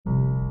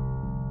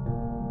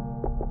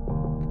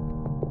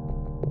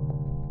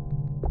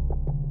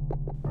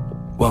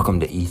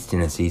Welcome to East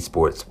Tennessee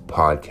Sports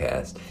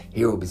Podcast.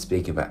 Here we'll be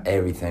speaking about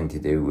everything to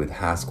do with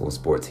high school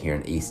sports here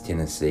in East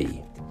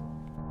Tennessee.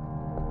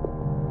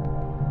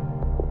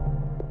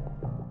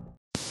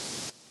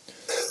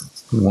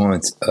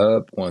 What's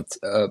up?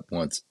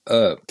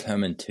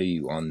 Coming to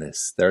you on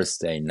this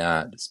Thursday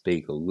night to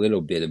speak a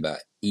little bit about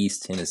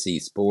East Tennessee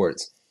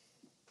sports.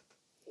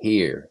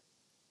 Here,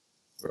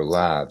 we're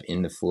live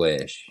in the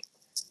flesh.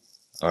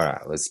 All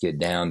right, let's get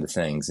down to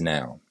things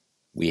now.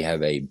 We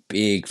have a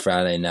big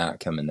Friday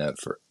night coming up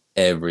for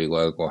every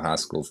local high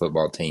school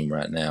football team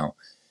right now.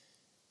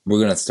 We're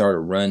going to start a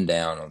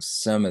rundown on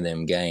some of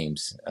them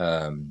games.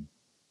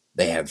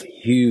 They have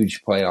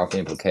huge playoff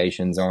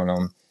implications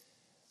on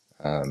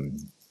them.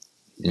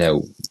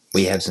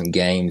 We have some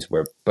games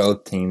where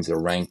both teams are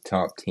ranked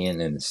top 10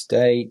 in the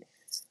state.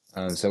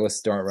 So let's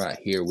start right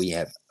here. We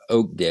have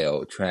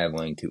Oakdale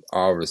traveling to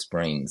Oliver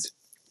Springs.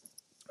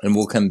 And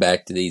we'll come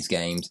back to these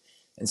games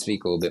and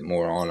speak a little bit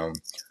more on them.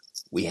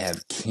 We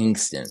have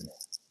Kingston,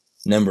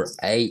 number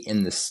 8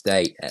 in the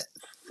state at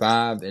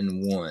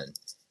 5-1,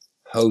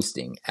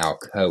 hosting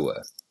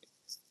Alcoa,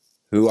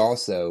 who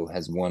also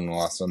has one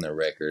loss on their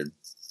record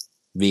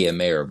via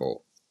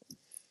Maryville.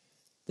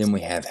 Then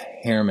we have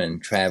Harriman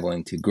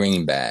traveling to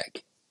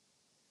Greenback,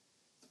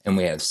 and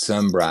we have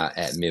Sunbright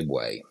at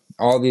Midway.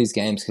 All these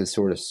games could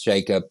sort of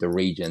shake up the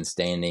region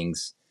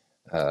standings.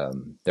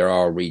 They're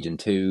all Region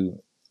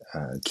 2.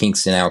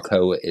 Kingston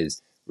Alcoa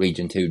is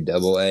Region 2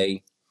 AA.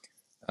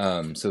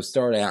 So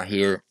start out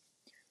here.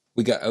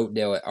 We got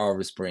Oakdale at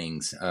Oliver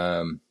Springs.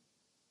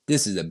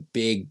 This is a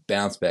big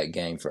bounce back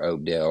game for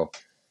Oakdale.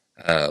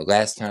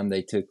 Last time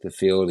they took the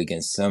field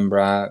against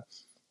Sunbright,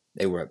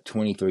 they were up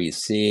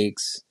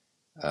 23-6.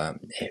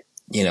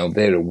 If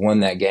they'd have won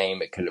that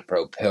game, it could have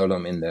propelled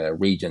them in the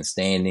region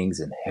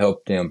standings and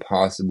helped them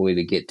possibly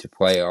to get to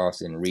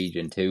playoffs in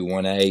Region 2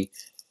 1A.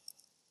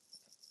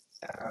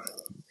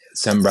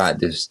 Sunbright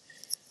just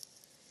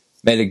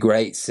made a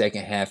great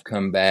second half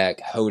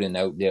comeback, holding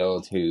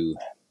Oakdale to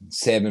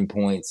 7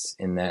 points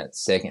in that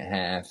second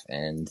half,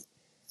 and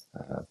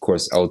of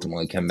course,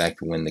 ultimately come back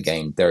to win the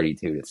game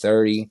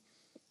 32-30.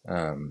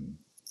 And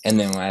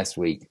then last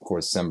week, of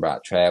course,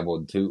 Sunbright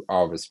traveled to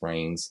Oliver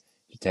Springs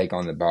to take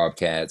on the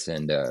Bobcats,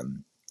 and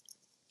the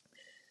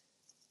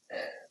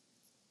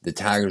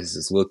Tigers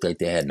just looked like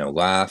they had no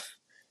life.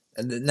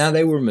 Now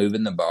they were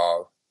moving the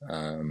ball.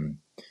 They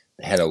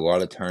had a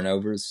lot of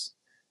turnovers.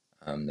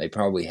 They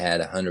probably had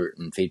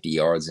 150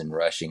 yards in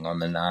rushing on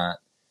the night.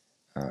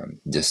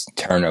 Just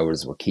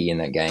turnovers were key in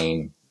that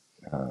game.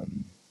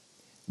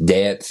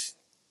 Depth,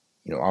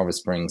 Oliver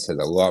Springs has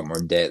a lot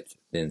more depth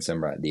than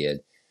Sunbright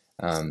did.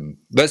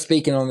 But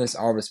speaking on this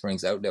Oliver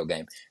Springs Oakdale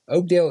game,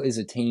 Oakdale is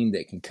a team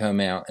that can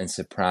come out and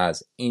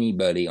surprise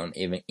anybody on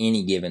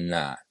any given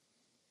night.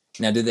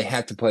 Now, do they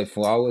have to play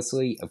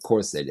flawlessly? Of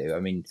course they do. I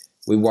mean,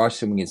 we watched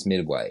them against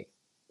Midway.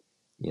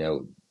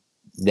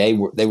 They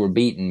were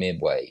beating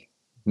Midway.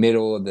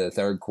 Middle of the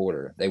third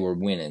quarter, they were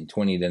winning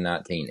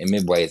 20-19, and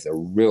Midway is a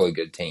really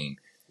good team.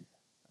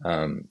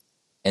 And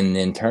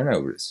then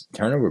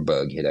turnover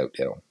bug hit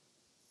Oakdale.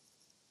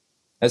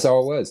 That's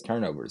all it was,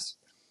 turnovers.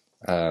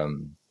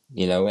 And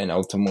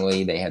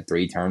ultimately they had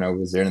 3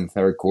 turnovers there in the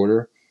third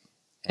quarter,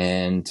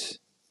 and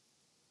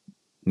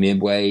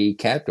Midway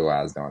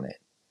capitalized on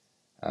it.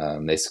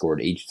 They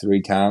scored each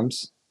 3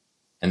 times,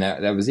 and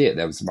that was it.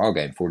 That was the ball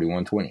game,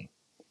 41-20.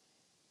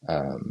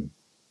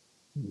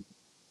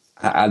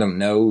 I don't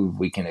know if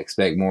we can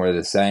expect more of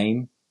the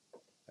same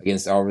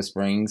against Oliver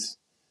Springs.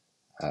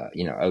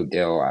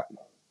 Oakdale,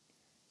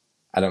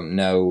 I don't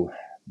know.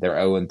 They're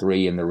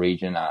 0-3 in the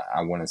region.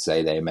 I want to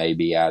say they may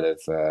be out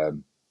of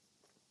the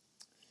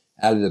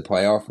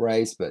playoff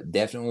race, but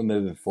definitely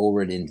moving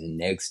forward into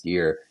next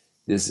year,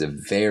 this is a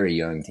very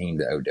young team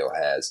that Oakdale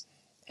has,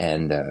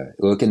 and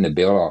looking to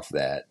build off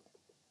that.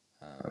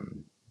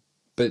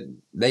 But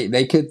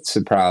they could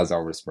surprise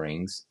Oliver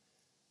Springs.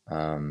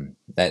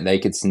 That they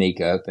could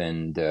sneak up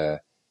and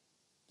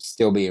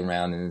still be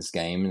around in this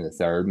game in the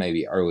third,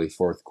 maybe early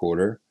fourth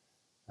quarter.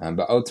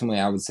 But ultimately,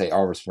 I would say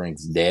Oliver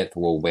Springs' depth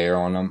will wear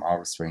on them.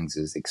 Oliver Springs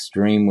is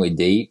extremely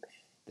deep.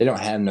 They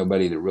don't have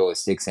nobody that really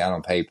sticks out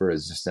on paper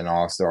as just an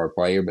all-star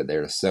player, but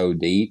they're so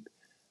deep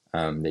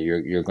that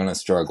you're going to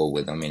struggle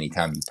with them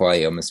anytime you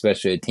play them,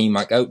 especially a team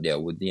like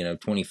Oakdale with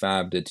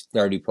 25 to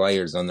 30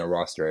 players on their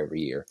roster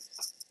every year.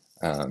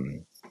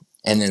 And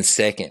then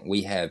second,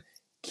 we have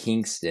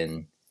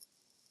Kingston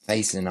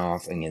facing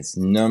off against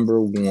number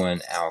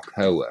 1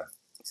 Alcoa.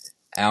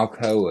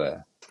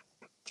 Alcoa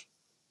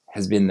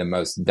has been the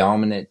most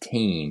dominant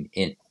team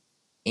in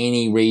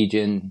any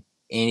region,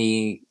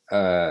 any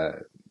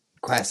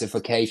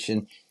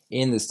classification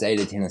in the state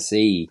of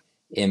Tennessee,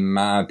 in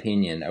my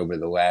opinion, over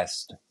the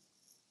last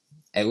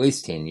at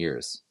least 10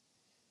 years.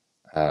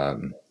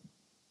 Alcoa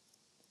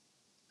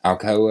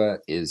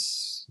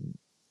is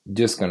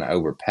just going to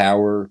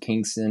overpower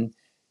Kingston,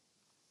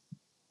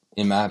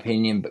 in my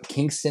opinion, but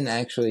Kingston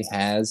actually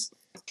has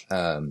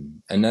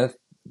enough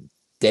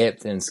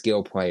depth and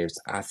skill players,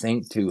 I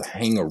think, to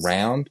hang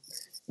around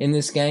in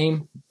this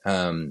game.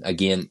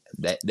 Again,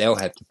 they'll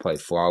have to play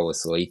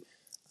flawlessly,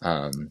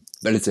 but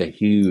it's a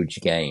huge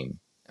game.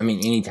 I mean,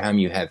 anytime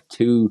you have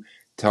two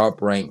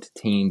top-ranked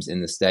teams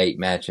in the state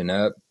matching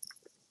up,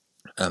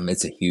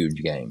 it's a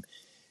huge game.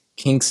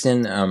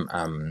 Kingston,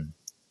 I'm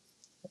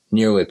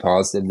nearly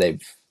positive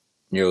they've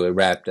nearly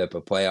wrapped up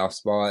a playoff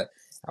spot.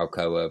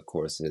 Alcoa, of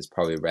course, has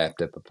probably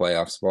wrapped up a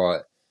playoff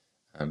spot.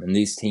 And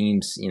these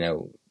teams,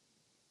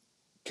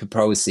 could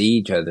probably see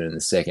each other in the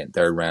second,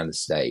 third round of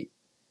state.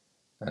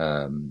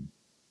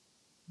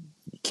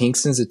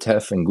 Kingston's a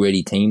tough and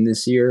gritty team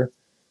this year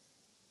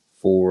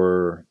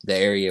for the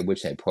area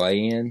which they play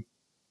in.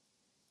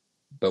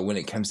 But when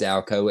it comes to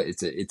Alcoa,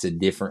 it's a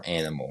different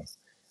animal.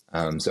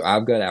 So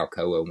I've got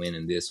Alcoa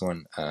winning this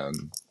one,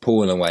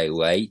 pulling away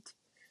late.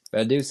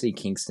 But I do see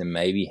Kingston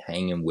maybe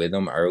hanging with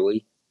them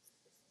early.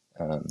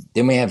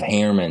 Then we have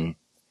Harriman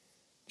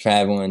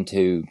traveling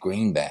to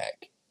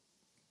Greenback.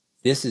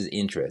 This is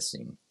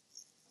interesting.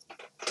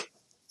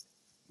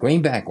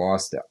 Greenback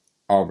lost to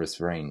Oliver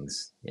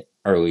Springs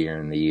earlier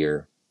in the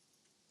year.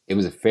 It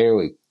was a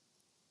fairly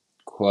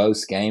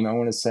close game, I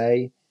want to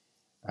say.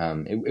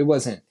 It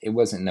wasn't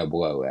no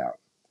blowout.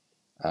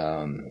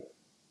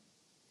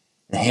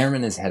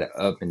 Harriman has had an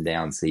up and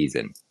down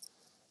season.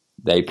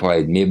 They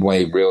played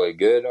Midway really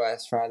good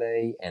last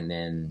Friday, and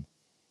then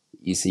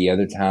you see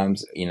other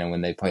times,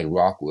 when they played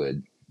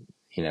Rockwood,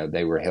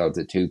 they were held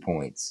to 2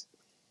 points.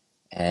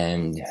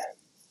 And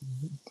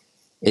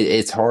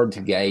it's hard to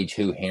gauge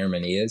who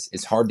Harriman is.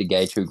 It's hard to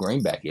gauge who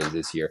Greenback is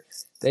this year.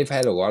 They've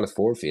had a lot of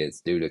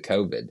forfeits due to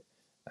COVID.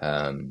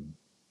 And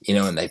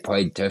they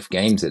played tough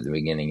games at the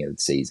beginning of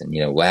the season.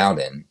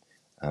 Loudon,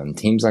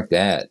 teams like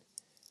that,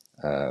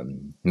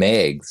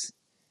 Megs.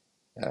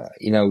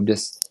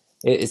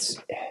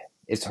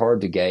 It's hard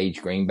to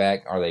gauge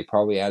Greenback. Are they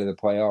probably out of the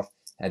playoff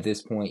at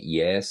this point?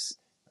 Yes.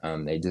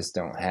 They just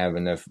don't have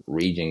enough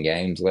region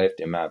games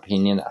left, in my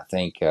opinion. I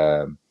think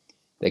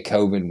the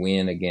COVID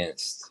win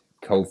against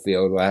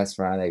Coalfield last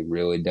Friday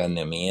really done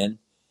them in.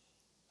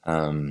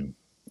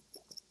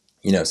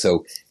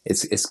 So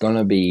it's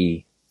gonna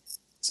be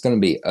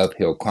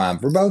uphill climb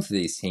for both of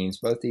these teams.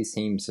 Both these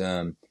teams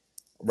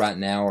right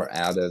now are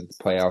out of the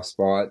playoff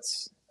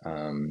spots,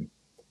 and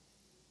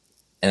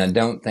I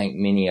don't think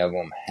many of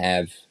them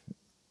have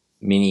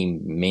many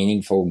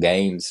meaningful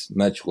games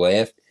much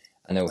left.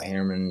 I know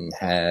Harriman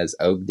has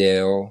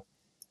Oakdale,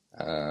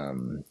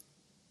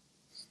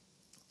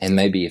 and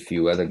maybe a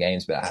few other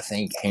games, but I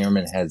think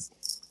Harriman has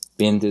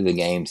been through the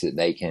games that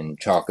they can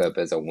chalk up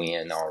as a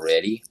win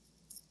already.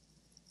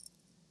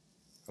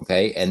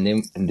 Okay, and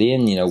then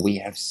we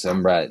have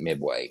Sunbright at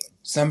Midway.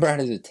 Sunbright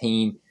is a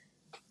team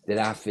that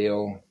I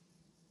feel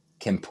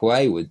can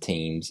play with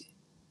teams.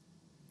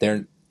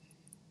 Their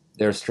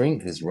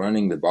strength is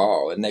running the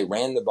ball, and they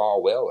ran the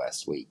ball well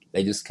last week.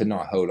 They just could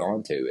not hold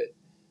on to it.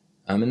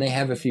 And they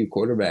have a few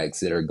quarterbacks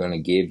that are going to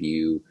give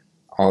you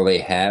all they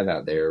have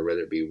out there,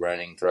 whether it be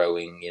running,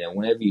 throwing,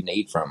 whenever you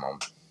need from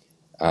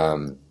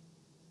them.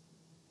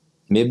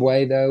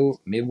 Midway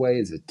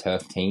is a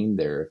tough team.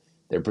 They're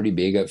pretty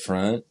big up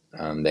front.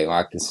 They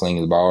like to sling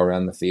the ball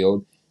around the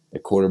field. The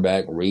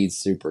quarterback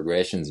reads through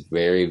progressions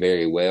very,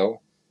 very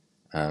well.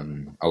 A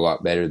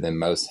lot better than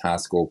most high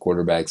school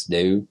quarterbacks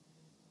do.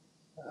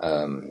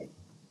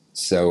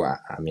 So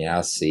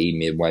I see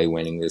Midway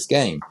winning this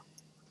game.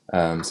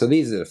 So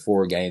these are the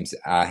 4 games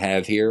that I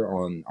have here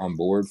on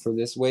board for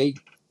this week.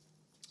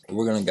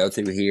 We're going to go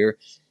through here,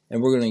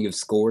 and we're going to give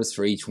scores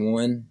for each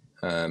one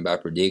by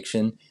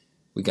prediction.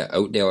 We got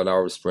Oakdale at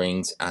Oliver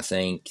Springs. I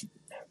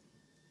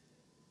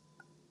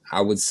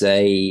would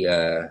say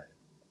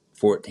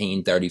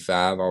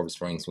 14-35. Oliver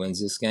Springs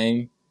wins this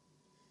game.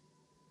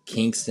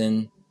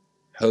 Kingston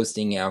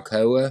hosting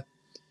Alcoa.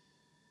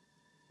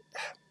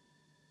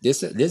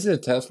 This is a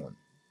tough one.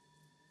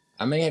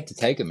 I may have to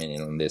take a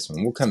minute on this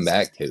one. We'll come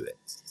back to it.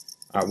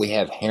 All right, we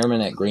have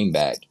Harriman at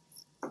Greenback.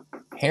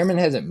 Harriman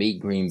hasn't beat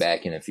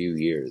Greenback in a few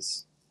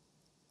years.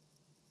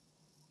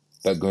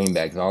 But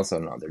Greenback's also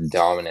not their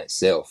dominant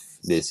self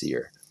this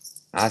year.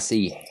 I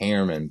see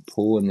Harriman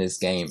pulling this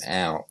game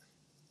out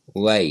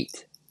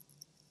late,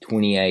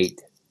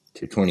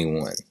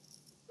 28-21.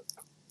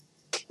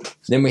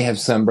 Then we have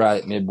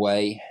Sunbright at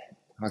Midway.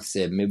 Like I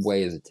said,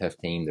 Midway is a tough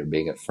team. They're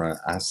big up front.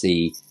 I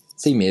see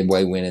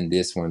Midway winning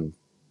this one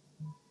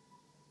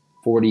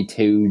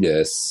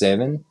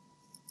 42-7.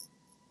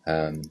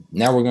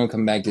 Now we're going to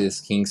come back to this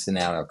Kingston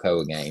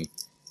Alcoa game.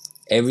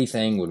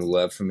 Everything would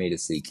love for me to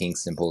see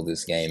Kingston pull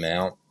this game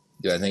out.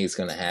 Do I think it's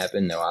going to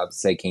happen? No, I would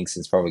say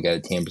Kingston's probably got a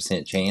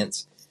 10%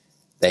 chance.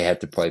 They have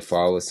to play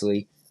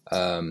flawlessly.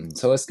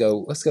 So let's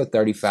go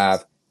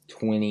 35-28.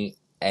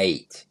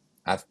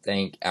 I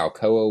think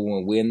Alcoa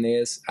will win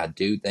this. I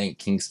do think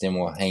Kingston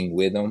will hang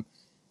with them,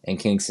 and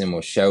Kingston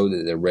will show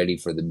that they're ready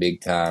for the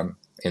big time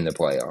in the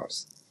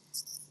playoffs.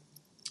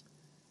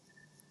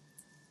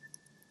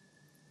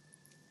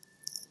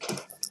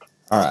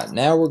 All right,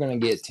 now we're going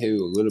to get to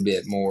a little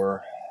bit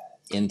more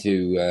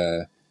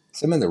into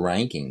some of the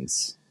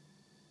rankings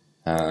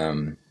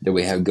that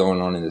we have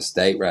going on in the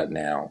state right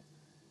now.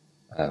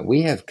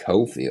 We have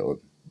Cofield,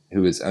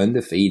 who is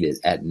undefeated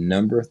at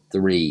number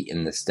 3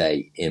 in the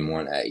state in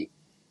 1A.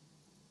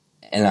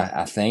 And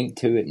I think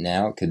to it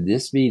now, could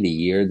this be the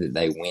year that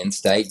they win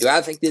state? Do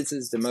I think this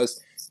is the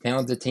most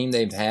talented team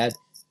they've had?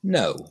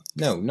 No,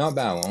 not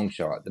by a long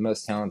shot. The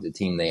most talented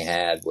team they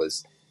had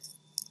was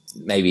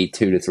maybe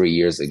 2 to 3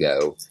 years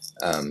ago.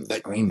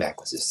 But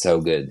Greenback was just so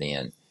good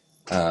then.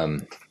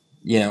 And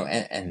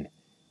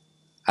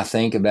I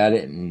think about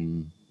it,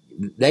 and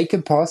they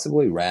could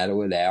possibly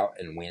rattle it out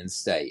and win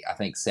state. I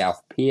think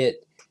South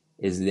Pitt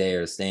is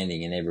there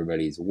standing in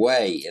everybody's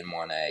way in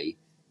 1A.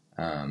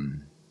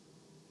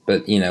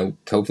 But,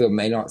 Cofield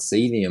may not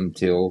see them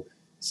till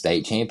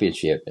state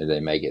championship if they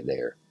make it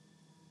there.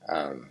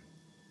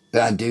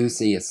 But I do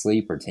see a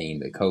sleeper team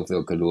that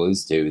Cofield could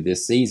lose to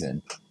this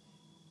season.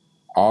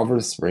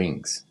 Oliver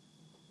Springs.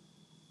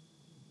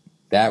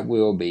 That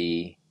will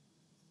be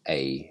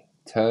a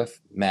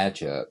tough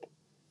matchup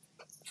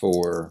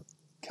for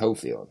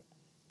Cofield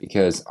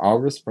because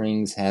Oliver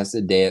Springs has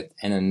the depth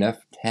and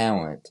enough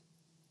talent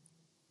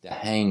to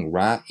hang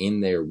right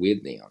in there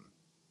with them.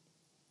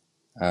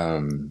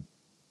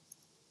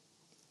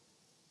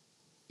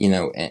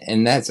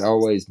 And that's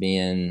always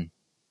been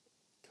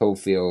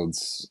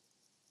Cofield's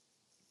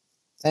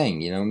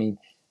thing.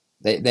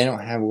 They don't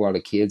have a lot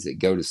of kids that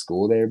go to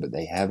school there, but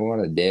they have a lot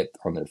of depth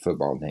on their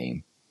football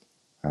team.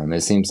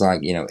 It seems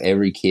like,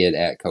 every kid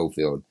at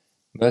Cofield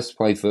must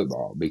play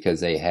football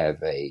because they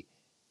have a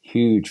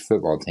huge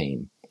football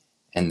team.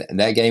 And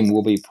that game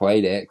will be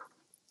played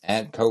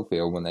at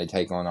Cofield when they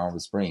take on Oliver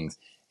Springs.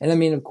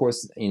 And of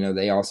course,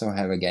 they also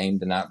have a game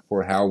the night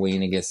before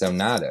Halloween against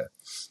Oneida.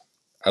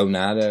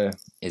 Oneida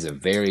is a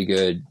very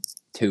good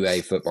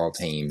 2A football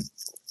team.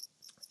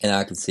 And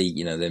I can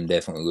see, them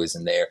definitely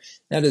losing there.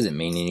 That doesn't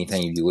mean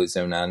anything if you lose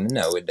Oneida.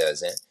 No, it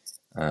doesn't.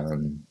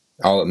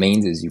 All it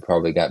means is you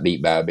probably got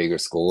beat by a bigger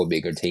school, a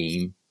bigger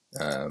team.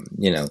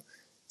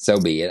 So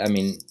be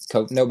it.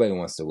 Nobody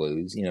wants to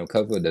lose.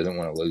 Cofield doesn't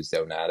want to lose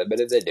to Oneida, but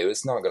if they do,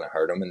 it's not going to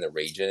hurt them in the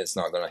region. It's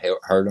not going to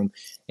hurt them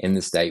in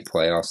the state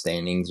playoff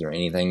standings or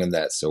anything of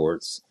that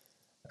sorts.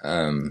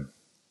 And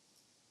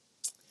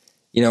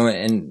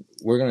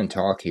we're going to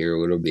talk here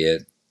a little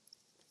bit,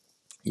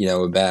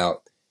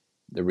 about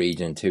the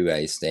Region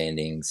 2A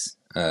standings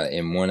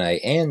in 1A,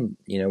 and,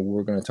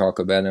 we're going to talk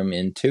about them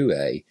in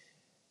 2A.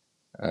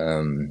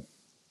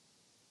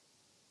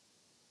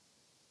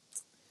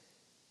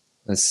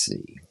 Let's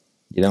see.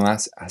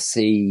 I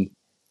see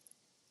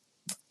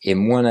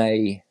in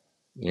 1A,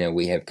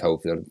 we have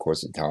Cofield, of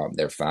course, at the top.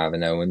 They're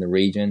 5-0 in the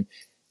region.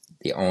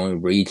 The only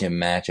region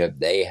matchup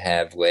they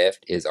have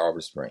left is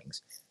Oliver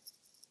Springs.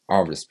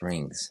 Oliver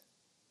Springs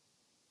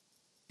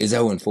is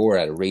 0-4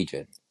 out of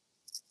region,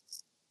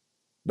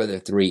 but they're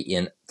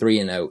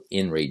 3-0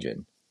 in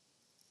region.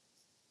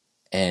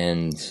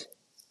 And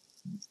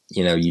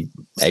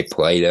they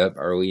played up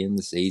early in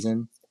the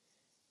season,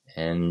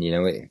 and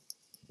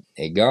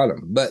it got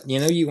them. But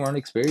you weren't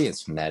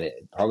experienced from that.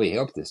 It probably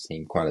helped this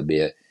team quite a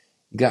bit.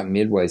 You got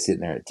Midway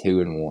sitting there at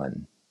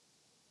 2-1,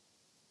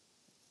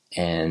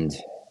 and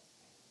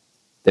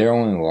their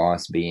only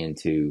loss being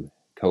to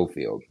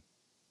Cofield.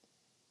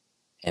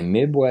 And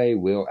Midway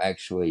will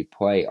actually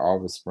play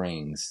Oliver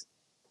Springs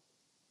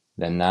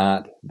the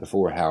night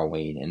before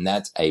Halloween, and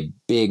that's a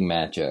big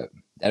matchup.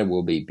 That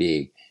will be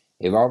big.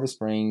 If Oliver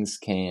Springs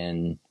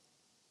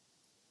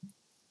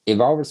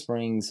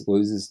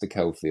loses to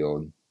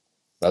Cofield,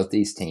 both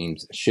these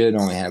teams should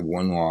only have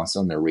one loss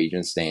on their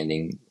region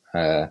standing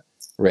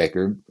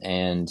record,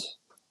 and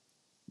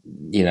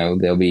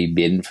they'll be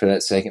bidding for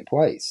that second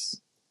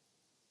place.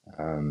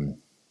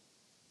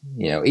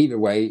 Either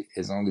way,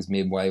 as long as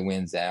Midway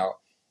wins out,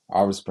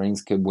 Oliver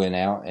Springs could win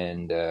out,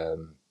 and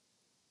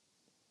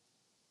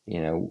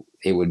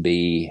it would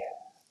be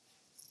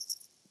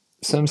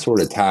some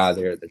sort of tie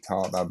there at the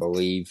top, I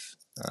believe.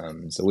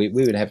 So we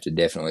would have to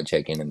definitely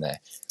check into that.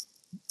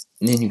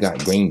 And then you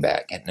got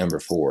Greenback at number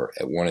 4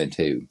 at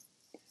 1-2.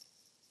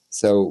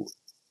 So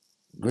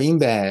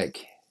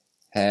Greenback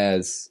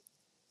has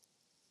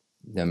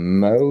the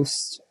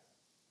most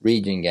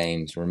region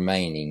games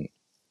remaining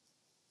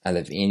out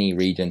of any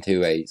Region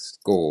 2A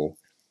school.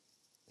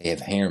 They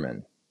have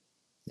Harriman,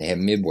 they have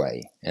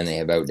Midway, and they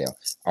have Oakdale.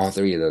 All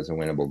 3 of those are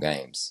winnable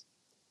games.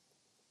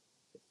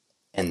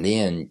 And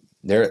then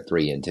they're at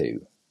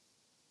 3-2.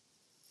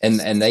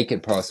 And they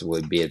could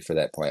possibly bid for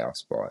that playoff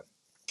spot.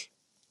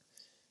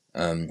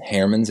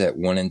 Harriman's at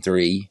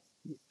 1-3,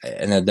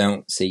 and I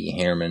don't see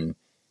Harriman.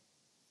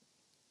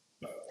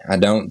 I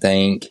don't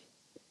think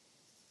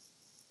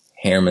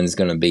Harriman's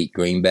going to beat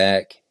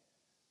Greenback.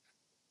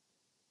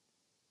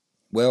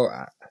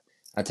 Well,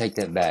 I take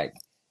that back.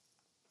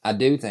 I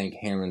do think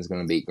Harriman's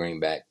going to beat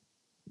Greenback,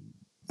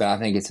 but I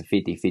think it's a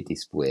 50-50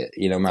 split.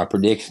 My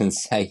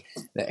predictions say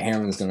that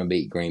Harriman's going to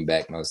beat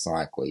Greenback most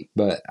likely,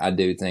 but I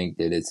do think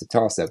that it's a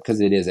toss-up because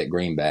it is at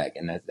Greenback,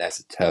 and that's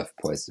a tough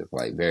place to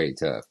play, very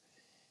tough.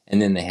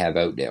 And then they have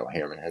Oakdale.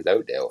 Harriman has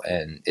Oakdale,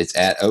 and it's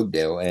at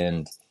Oakdale.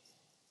 And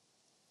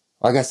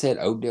like I said,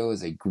 Oakdale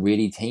is a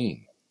gritty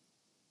team.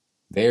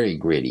 very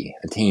gritty,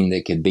 a team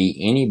that could beat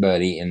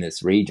anybody in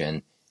this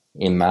region,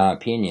 in my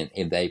opinion,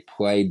 if they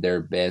played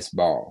their best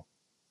ball.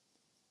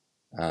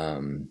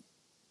 And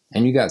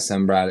you got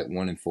Sunbright at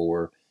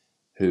 1-4,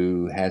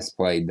 who has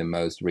played the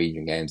most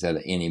region games out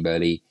of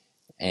anybody,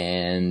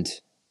 and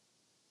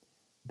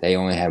they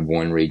only have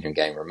one region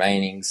game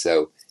remaining.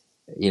 So,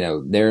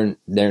 they're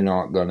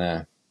not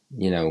gonna,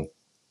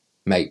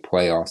 make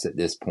playoffs at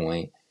this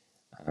point.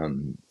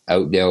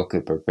 Oakdale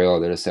could propel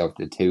themselves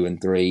to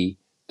 2-3,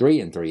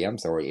 3-3. I'm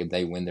sorry, if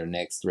they win their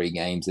next 3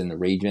 games in the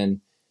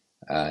region,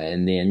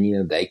 and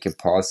then they could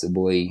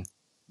possibly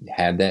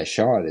have that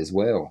shot as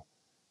well.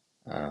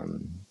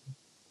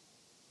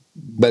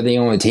 But the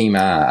only team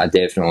I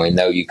definitely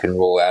know you can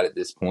rule out at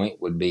this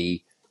point would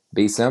be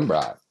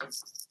Sunbright.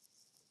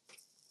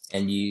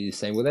 And you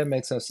say, well, that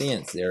makes no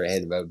sense. They're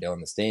ahead of Oakdale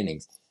in the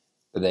standings.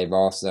 But they've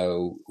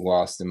also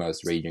lost the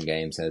most region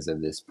games as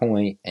of this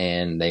point,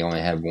 and they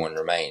only have 1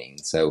 remaining.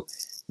 So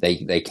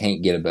they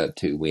can't get above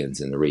 2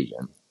 wins in the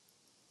region.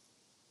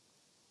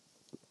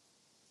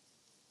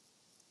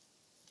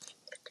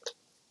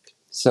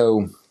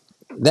 So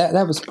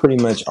that was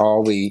pretty much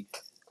all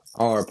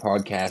our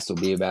podcast will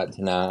be about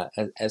tonight.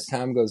 As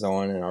time goes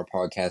on and our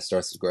podcast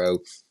starts to grow,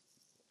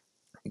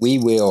 we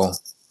will,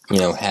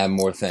 have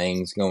more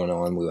things going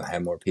on. We will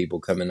have more people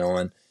coming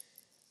on.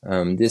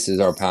 This is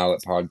our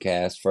pilot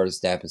podcast,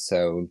 first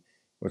episode.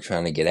 We're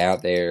trying to get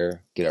out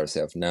there, get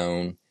ourselves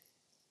known,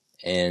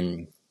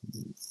 and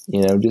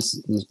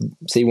just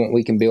see what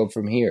we can build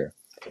from here.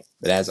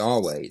 But as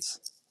always,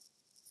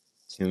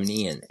 tune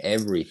in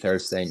every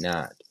Thursday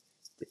night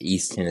to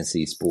East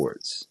Tennessee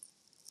Sports,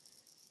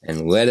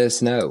 and let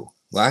us know.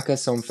 Like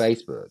us on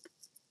Facebook.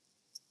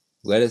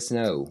 Let us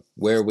know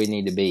where we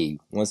need to be.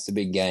 What's the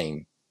big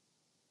game?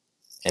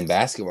 And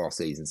basketball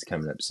season's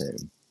coming up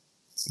soon.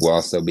 We'll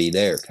also be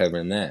there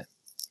covering that.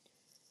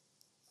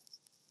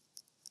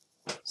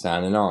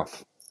 Signing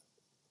off.